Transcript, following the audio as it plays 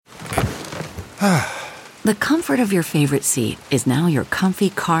The comfort of your favorite seat is now your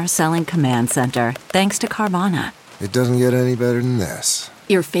comfy car selling command center, thanks to Carvana. It doesn't get any better than this.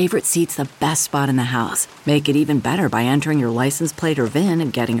 Your favorite seat's the best spot in the house. Make it even better by entering your license plate or VIN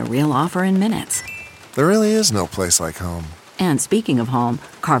and getting a real offer in minutes. There really is no place like home. And speaking of home,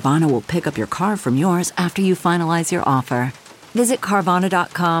 Carvana will pick up your car from yours after you finalize your offer. Visit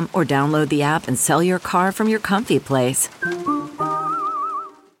Carvana.com or download the app and sell your car from your comfy place.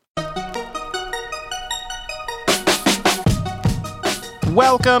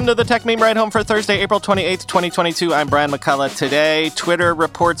 Welcome to the Tech Meme Ride Home for Thursday, April 28th, 2022. I'm Brian McCullough. Today, Twitter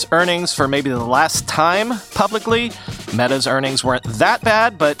reports earnings for maybe the last time publicly. Meta's earnings weren't that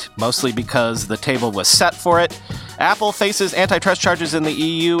bad, but mostly because the table was set for it. Apple faces antitrust charges in the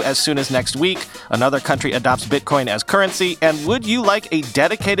EU as soon as next week. Another country adopts Bitcoin as currency. And would you like a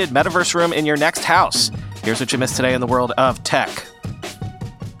dedicated metaverse room in your next house? Here's what you missed today in the world of tech.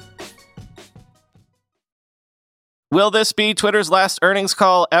 Will this be Twitter's last earnings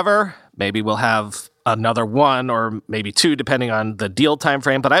call ever? Maybe we'll have another one or maybe two, depending on the deal time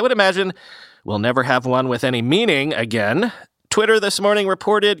frame. But I would imagine we'll never have one with any meaning again. Twitter this morning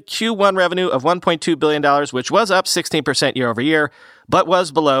reported Q1 revenue of $1.2 billion, which was up 16% year over year, but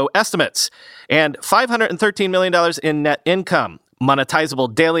was below estimates, and $513 million in net income.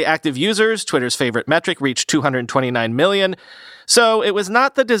 Monetizable daily active users, Twitter's favorite metric, reached 229 million. So it was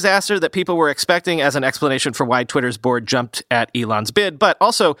not the disaster that people were expecting as an explanation for why Twitter's board jumped at Elon's bid, but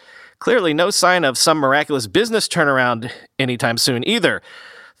also clearly no sign of some miraculous business turnaround anytime soon either.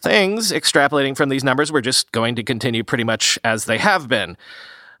 Things, extrapolating from these numbers, were just going to continue pretty much as they have been.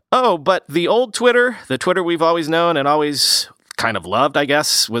 Oh, but the old Twitter, the Twitter we've always known and always kind of loved, I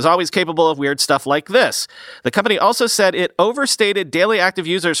guess, was always capable of weird stuff like this. The company also said it overstated daily active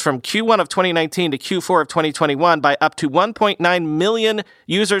users from Q1 of 2019 to Q4 of 2021 by up to 1.9 million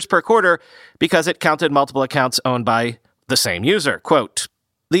users per quarter because it counted multiple accounts owned by the same user. Quote,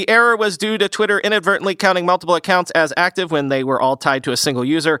 "The error was due to Twitter inadvertently counting multiple accounts as active when they were all tied to a single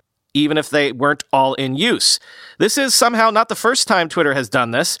user, even if they weren't all in use. This is somehow not the first time Twitter has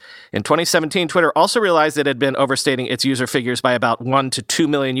done this. In 2017, Twitter also realized it had been overstating its user figures by about 1 to 2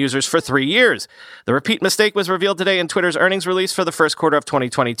 million users for 3 years. The repeat mistake was revealed today in Twitter's earnings release for the first quarter of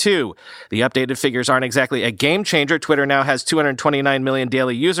 2022. The updated figures aren't exactly a game changer. Twitter now has 229 million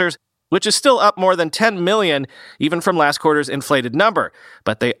daily users, which is still up more than 10 million, even from last quarter's inflated number.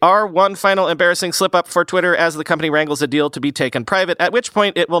 But they are one final embarrassing slip-up for Twitter as the company wrangles a deal to be taken private, at which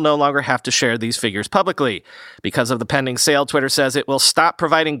point it will no longer have to share these figures publicly. Because of the pending sale, Twitter says it will stop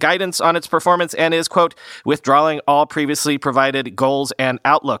providing guidance on its performance and is, quote, withdrawing all previously provided goals and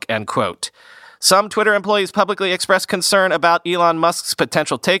outlook, end quote. Some Twitter employees publicly expressed concern about Elon Musk's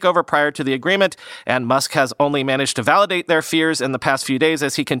potential takeover prior to the agreement, and Musk has only managed to validate their fears in the past few days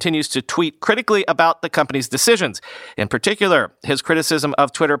as he continues to tweet critically about the company's decisions. In particular, his criticism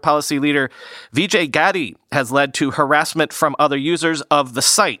of Twitter policy leader Vijay Gadde has led to harassment from other users of the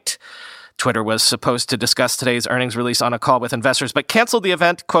site. Twitter was supposed to discuss today's earnings release on a call with investors, but canceled the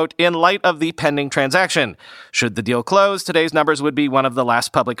event, quote, in light of the pending transaction. Should the deal close, today's numbers would be one of the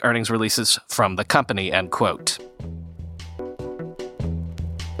last public earnings releases from the company, end quote.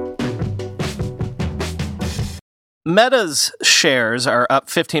 Meta's shares are up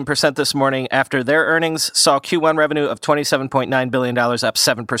 15% this morning after their earnings saw Q1 revenue of $27.9 billion, up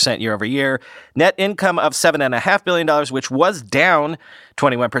 7% year over year. Net income of $7.5 billion, which was down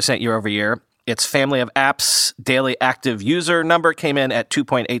 21% year over year. Its family of apps daily active user number came in at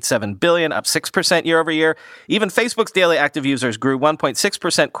 2.87 billion, up 6% year over year. Even Facebook's daily active users grew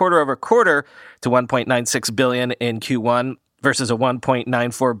 1.6% quarter over quarter to 1.96 billion in Q1. Versus a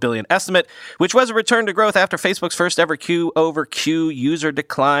 1.94 billion estimate, which was a return to growth after Facebook's first ever Q over Q user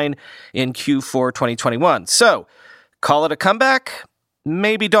decline in Q4 2021. So, call it a comeback?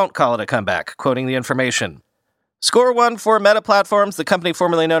 Maybe don't call it a comeback, quoting the information. Score one for Meta Platforms, the company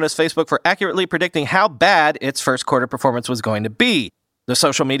formerly known as Facebook, for accurately predicting how bad its first quarter performance was going to be. The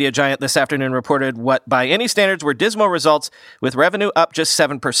social media giant this afternoon reported what, by any standards, were dismal results, with revenue up just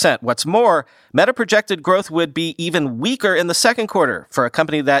 7%. What's more, Meta projected growth would be even weaker in the second quarter. For a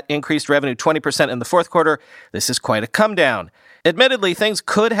company that increased revenue 20% in the fourth quarter, this is quite a come down. Admittedly, things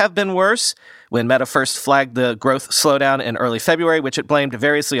could have been worse. When Meta first flagged the growth slowdown in early February, which it blamed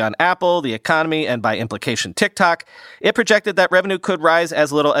variously on Apple, the economy, and by implication TikTok, it projected that revenue could rise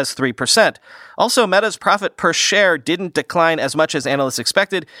as little as 3%. Also, Meta's profit per share didn't decline as much as analysts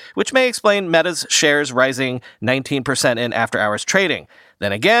expected, which may explain Meta's shares rising 19% in after-hours trading.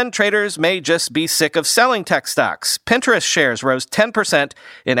 Then again, traders may just be sick of selling tech stocks. Pinterest shares rose 10%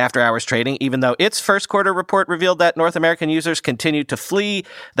 in after-hours trading, even though its first quarter report revealed that North American users continued to flee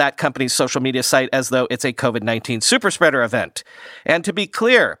that company's social media site as though it's a COVID-19 superspreader event. And to be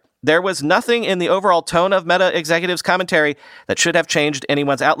clear, there was nothing in the overall tone of Meta executives' commentary that should have changed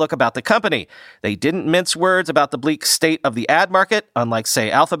anyone's outlook about the company. They didn't mince words about the bleak state of the ad market, unlike,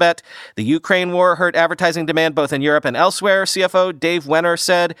 say, Alphabet. The Ukraine war hurt advertising demand both in Europe and elsewhere, CFO Dave Wenner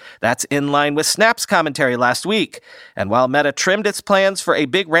said. That's in line with Snap's commentary last week. And while Meta trimmed its plans for a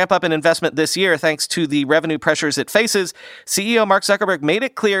big ramp-up in investment this year thanks to the revenue pressures it faces, CEO Mark Zuckerberg made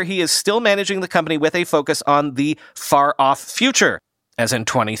it clear he is still managing the company with a focus on the far-off future, as in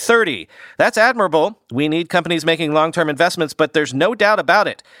 2030. That's admirable. We need companies making long-term investments, but there's no doubt about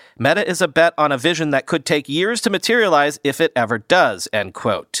it. Meta is a bet on a vision that could take years to materialize if it ever does, end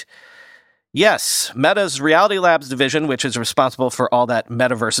quote. Yes, Meta's Reality Labs division, which is responsible for all that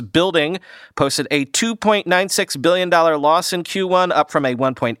metaverse building, posted a $2.96 billion loss in Q1, up from a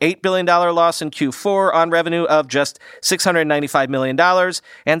 $1.8 billion loss in Q4 on revenue of just $695 million,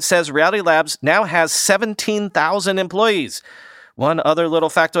 and says Reality Labs now has 17,000 employees. One other little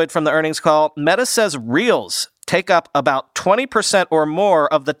factoid from the earnings call, Meta says Reels take up about 20% or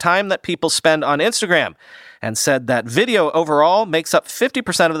more of the time that people spend on Instagram, and said that video overall makes up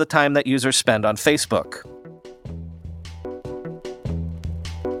 50% of the time that users spend on Facebook.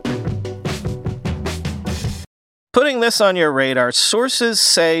 Putting this on your radar, sources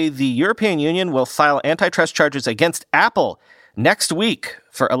say the European Union will file antitrust charges against Apple next week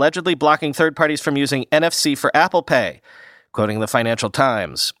for allegedly blocking third parties from using NFC for Apple Pay. Quoting the Financial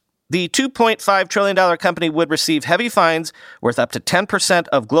Times, the $2.5 trillion company would receive heavy fines worth up to 10%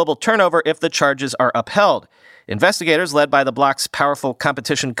 of global turnover if the charges are upheld. Investigators, led by the bloc's powerful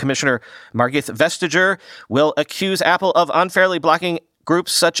competition commissioner Margrethe Vestager, will accuse Apple of unfairly blocking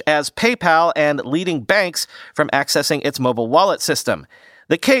groups such as PayPal and leading banks from accessing its mobile wallet system.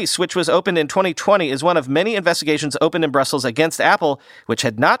 The case, which was opened in 2020, is one of many investigations opened in Brussels against Apple, which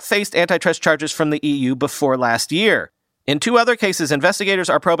had not faced antitrust charges from the EU before last year. In two other cases, investigators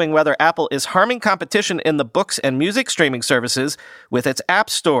are probing whether Apple is harming competition in the books and music streaming services with its App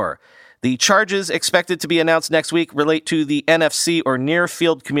Store. The charges expected to be announced next week relate to the NFC or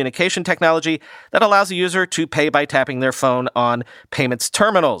near-field communication technology that allows a user to pay by tapping their phone on payments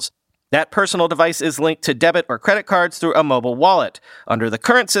terminals. That personal device is linked to debit or credit cards through a mobile wallet. Under the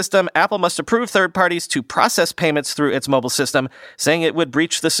current system, Apple must approve third parties to process payments through its mobile system, saying it would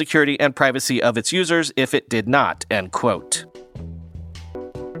breach the security and privacy of its users if it did not, end quote.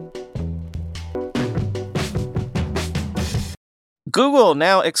 Google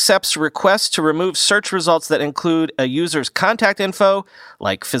now accepts requests to remove search results that include a user's contact info,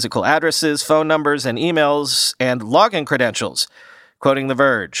 like physical addresses, phone numbers, and emails, and login credentials. Quoting The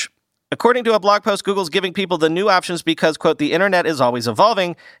Verge, according to a blog post, Google's giving people the new options because, quote, the internet is always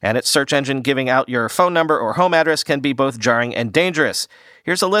evolving, and its search engine giving out your phone number or home address can be both jarring and dangerous.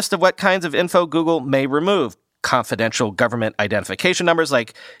 Here's a list of what kinds of info Google may remove. Confidential government identification numbers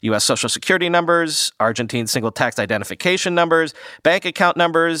like U.S. Social Security numbers, Argentine single tax identification numbers, bank account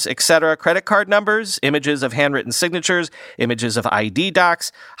numbers, etc., credit card numbers, images of handwritten signatures, images of ID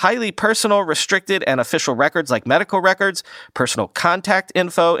docs, highly personal, restricted, and official records like medical records, personal contact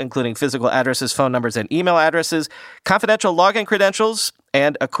info, including physical addresses, phone numbers, and email addresses, confidential login credentials,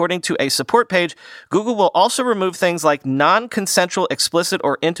 and according to a support page, Google will also remove things like non-consensual, explicit,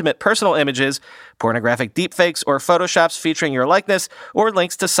 or intimate personal images, pornographic deepfakes, or photoshops featuring your likeness, or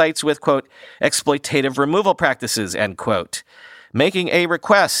links to sites with, quote, exploitative removal practices, end quote. Making a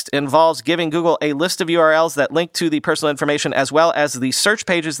request involves giving Google a list of URLs that link to the personal information as well as the search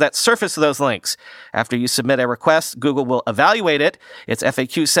pages that surface those links. After you submit a request, Google will evaluate it. Its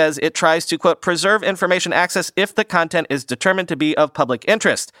FAQ says it tries to, quote, preserve information access if the content is determined to be of public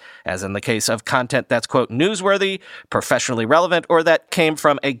interest, as in the case of content that's, quote, newsworthy, professionally relevant, or that came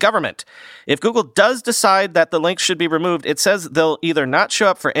from a government. If Google does decide that the links should be removed, it says they'll either not show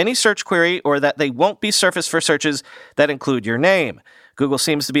up for any search query or that they won't be surfaced for searches that include your name. Google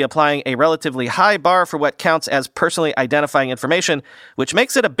seems to be applying a relatively high bar for what counts as personally identifying information, which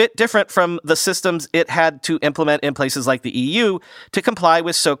makes it a bit different from the systems it had to implement in places like the EU to comply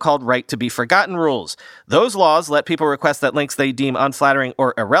with so-called right-to-be-forgotten rules. Those laws let people request that links they deem unflattering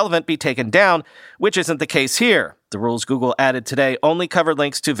or irrelevant be taken down, which isn't the case here. The rules Google added today only cover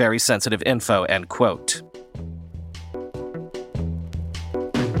links to very sensitive info, end quote.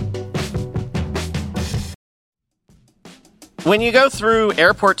 When you go through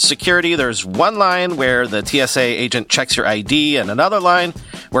airport security, there's one line where the TSA agent checks your ID and another line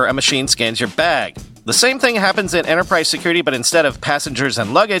where a machine scans your bag. The same thing happens in enterprise security, but instead of passengers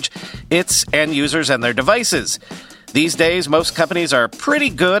and luggage, it's end users and their devices. These days, most companies are pretty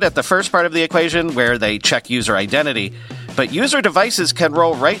good at the first part of the equation, where they check user identity. But user devices can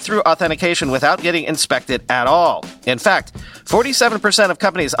roll right through authentication without getting inspected at all. In fact, 47% of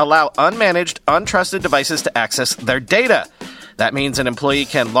companies allow unmanaged, untrusted devices to access their data. That means an employee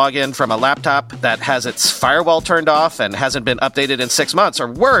can log in from a laptop that has its firewall turned off and hasn't been updated in 6 months. Or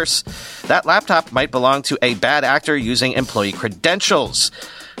worse, that laptop might belong to a bad actor using employee credentials.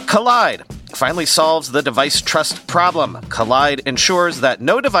 Kolide finally solves the device trust problem. Kolide ensures that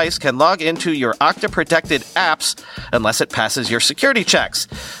no device can log into your Okta-protected apps unless it passes your security checks.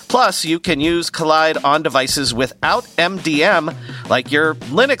 Plus, you can use Kolide on devices without MDM, like your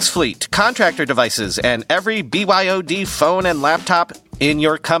Linux fleet, contractor devices, and every BYOD phone and laptop in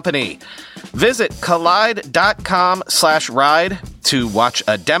your company. Visit kolide.com/ride to watch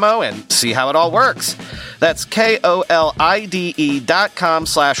a demo and see how it all works. That's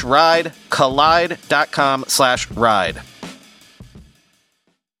KOLIDE.com/ride, kolide.com/ride.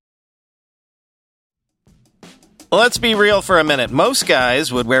 Let's be real for a minute. Most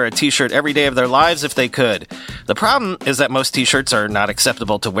guys would wear a t-shirt every day of their lives if they could. The problem is that most t-shirts are not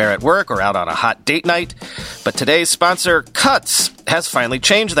acceptable to wear at work or out on a hot date night. But today's sponsor, Cuts, has finally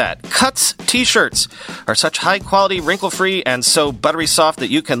changed that. Cuts t-shirts are such high-quality, wrinkle-free, and so buttery soft that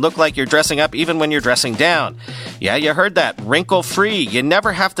you can look like you're dressing up even when you're dressing down. Yeah, you heard that. Wrinkle-free. You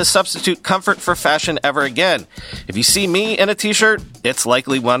never have to substitute comfort for fashion ever again. If you see me in a t-shirt, it's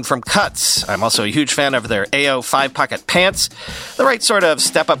likely one from Cuts. I'm also a huge fan of their AO 5-pocket pants. The right sort of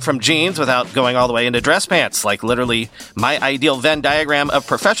step up from jeans without going all the way into dress pants, like literally my ideal Venn diagram of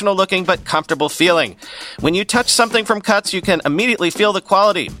professional looking but comfortable feeling. When you touch something from Cuts, you can immediately feel the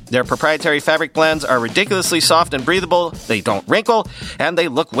quality. Their proprietary fabric blends are ridiculously soft and breathable, they don't wrinkle, and they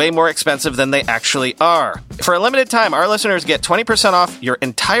look way more expensive than they actually are. For a limited time, our listeners get 20% off your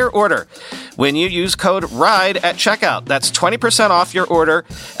entire order when you use code RIDE at checkout. That's 20% off your order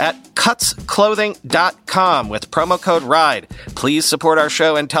at cutsclothing.com with promo code RIDE. Please support our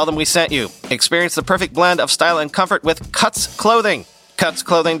show and tell them we sent you. Experience the perfect blend of style and comfort with Cuts Clothing.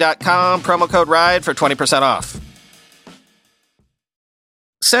 Cutsclothing.com, promo code RIDE for 20% off.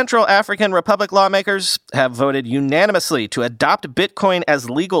 Central African Republic lawmakers have voted unanimously to adopt Bitcoin as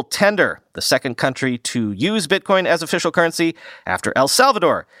legal tender, the second country to use Bitcoin as official currency after El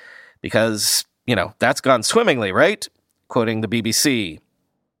Salvador. Because, that's gone swimmingly, right? Quoting the BBC.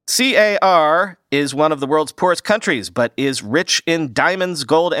 CAR is one of the world's poorest countries, but is rich in diamonds,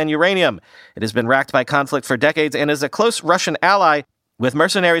 gold, and uranium. It has been racked by conflict for decades and is a close Russian ally, with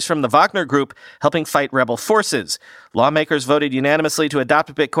mercenaries from the Wagner Group helping fight rebel forces. Lawmakers voted unanimously to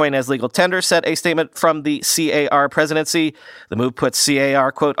adopt Bitcoin as legal tender, said a statement from the CAR presidency. The move puts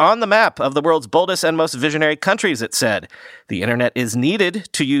CAR, quote, on the map of the world's boldest and most visionary countries, it said. The internet is needed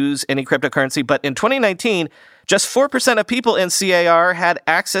to use any cryptocurrency, but in 2019, just 4% of people in CAR had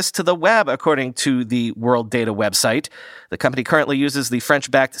access to the web, according to the World Data website. The company currently uses the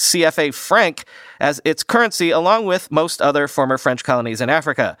French-backed CFA franc as its currency, along with most other former French colonies in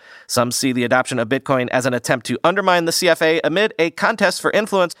Africa. Some see the adoption of Bitcoin as an attempt to undermine the CFA amid a contest for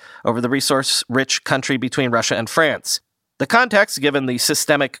influence over the resource-rich country between Russia and France. The context, given the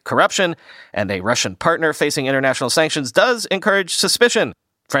systemic corruption and a Russian partner facing international sanctions, does encourage suspicion.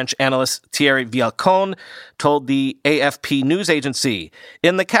 French analyst Thierry Villalcon told the AFP news agency.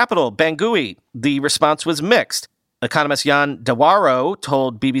 In the capital, Bangui, the response was mixed. Economist Yann Dewaro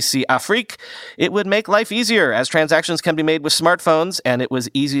told BBC Afrique it would make life easier as transactions can be made with smartphones and it was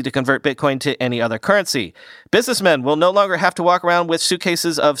easy to convert Bitcoin to any other currency. Businessmen will no longer have to walk around with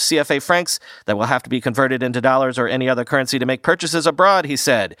suitcases of CFA francs that will have to be converted into dollars or any other currency to make purchases abroad, he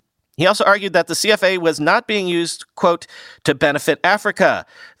said. He also argued that the CFA was not being used, quote, to benefit Africa.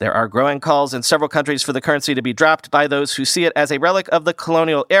 There are growing calls in several countries for the currency to be dropped by those who see it as a relic of the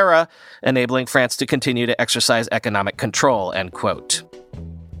colonial era, enabling France to continue to exercise economic control, end quote.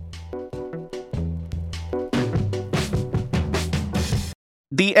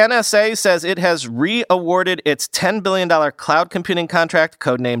 The NSA says it has re-awarded its $10 billion cloud computing contract,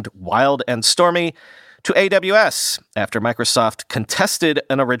 codenamed Wild and Stormy, to AWS after Microsoft contested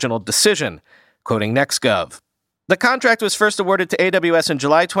an original decision, quoting NextGov. The contract was first awarded to AWS in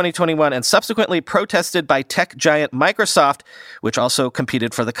July 2021 and subsequently protested by tech giant Microsoft, which also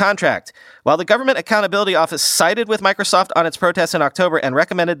competed for the contract. While the Government Accountability Office sided with Microsoft on its protests in October and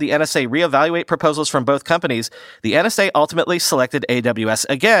recommended the NSA reevaluate proposals from both companies, the NSA ultimately selected AWS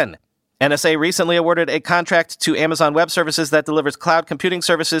again. NSA recently awarded a contract to Amazon Web Services that delivers cloud computing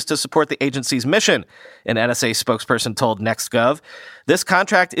services to support the agency's mission, an NSA spokesperson told NextGov. This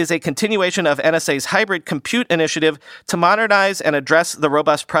contract is a continuation of NSA's hybrid compute initiative to modernize and address the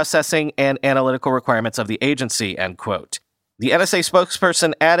robust processing and analytical requirements of the agency, end quote. The NSA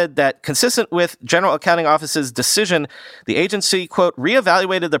spokesperson added that, consistent with General Accounting Office's decision, the agency, quote,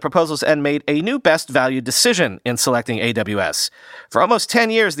 reevaluated the proposals and made a new best value decision in selecting AWS. For almost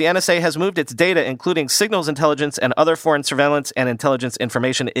 10 years, the NSA has moved its data, including signals intelligence and other foreign surveillance and intelligence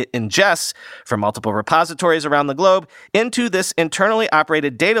information it ingests from multiple repositories around the globe, into this internally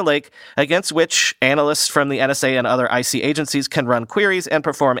operated data lake against which analysts from the NSA and other IC agencies can run queries and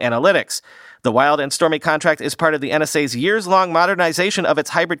perform analytics. The Wild and Stormy contract is part of the NSA's years-long modernization of its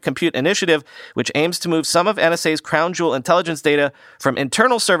hybrid compute initiative, which aims to move some of NSA's crown jewel intelligence data from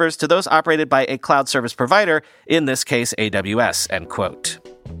internal servers to those operated by a cloud service provider, in this case AWS, end quote.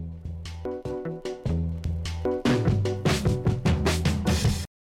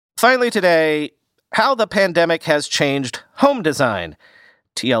 Finally today, how the pandemic has changed home design.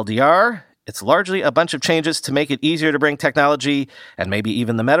 TLDR, it's largely a bunch of changes to make it easier to bring technology, and maybe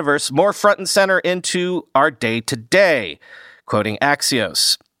even the metaverse, more front and center into our day-to-day. Quoting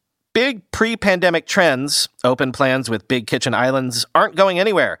Axios, big pre-pandemic trends, open plans with big kitchen islands, aren't going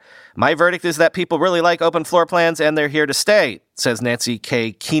anywhere. My verdict is that people really like open floor plans and they're here to stay, says Nancy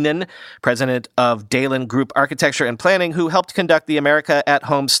K. Keenan, president of Dalen Group Architecture and Planning, who helped conduct the America at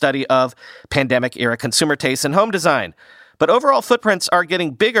Home study of pandemic-era consumer tastes in home design. But overall footprints are getting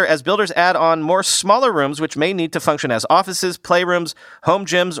bigger as builders add on more smaller rooms, which may need to function as offices, playrooms, home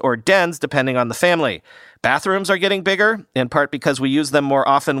gyms, or dens, depending on the family. Bathrooms are getting bigger, in part because we use them more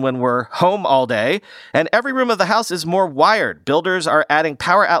often when we're home all day, and every room of the house is more wired. Builders are adding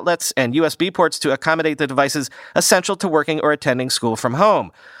power outlets and USB ports to accommodate the devices essential to working or attending school from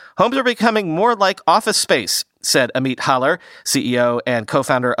home. Homes are becoming more like office space, said Amit Haller, CEO and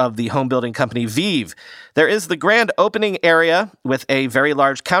co-founder of the home building company Vive. There is the grand opening area with a very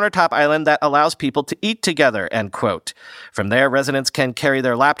large countertop island that allows people to eat together, end quote. From there, residents can carry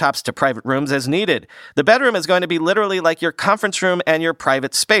their laptops to private rooms as needed. The bedroom is going to be literally like your conference room and your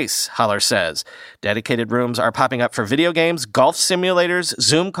private space, Haller says. Dedicated rooms are popping up for video games, golf simulators,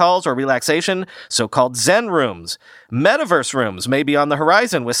 Zoom calls, or relaxation, so-called Zen rooms. Metaverse rooms may be on the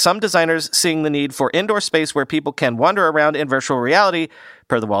horizon, with some designers seeing the need for indoor space where people can wander around in virtual reality,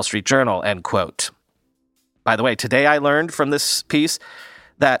 per the Wall Street Journal, end quote. By the way, today I learned from this piece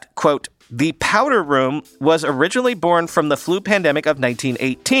that, quote, the powder room was originally born from the flu pandemic of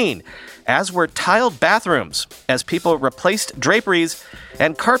 1918, as were tiled bathrooms, as people replaced draperies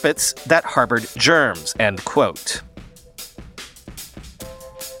and carpets that harbored germs, end quote.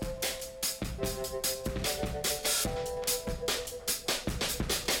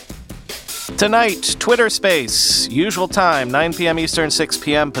 Tonight, Twitter Space, usual time, 9 p.m. Eastern, 6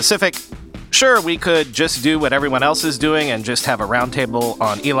 p.m. Pacific. Sure, we could just do what everyone else is doing and just have a roundtable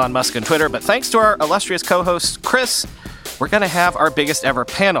on Elon Musk and Twitter, but thanks to our illustrious co-host, Chris, we're going to have our biggest ever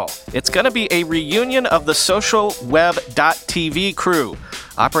panel. It's going to be a reunion of the socialweb.tv crew,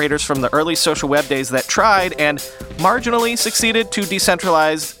 operators from the early social web days that tried and marginally succeeded to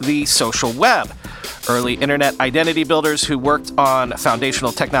decentralize the social web. Early internet identity builders who worked on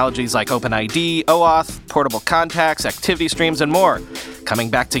foundational technologies like OpenID, OAuth, portable contacts, activity streams, and more, coming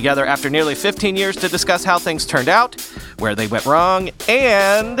back together after nearly 15 years to discuss how things turned out, where they went wrong,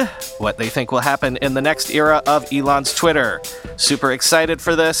 and what they think will happen in the next era of Elon's Twitter. Super excited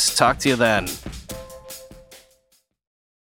for this. Talk to you then.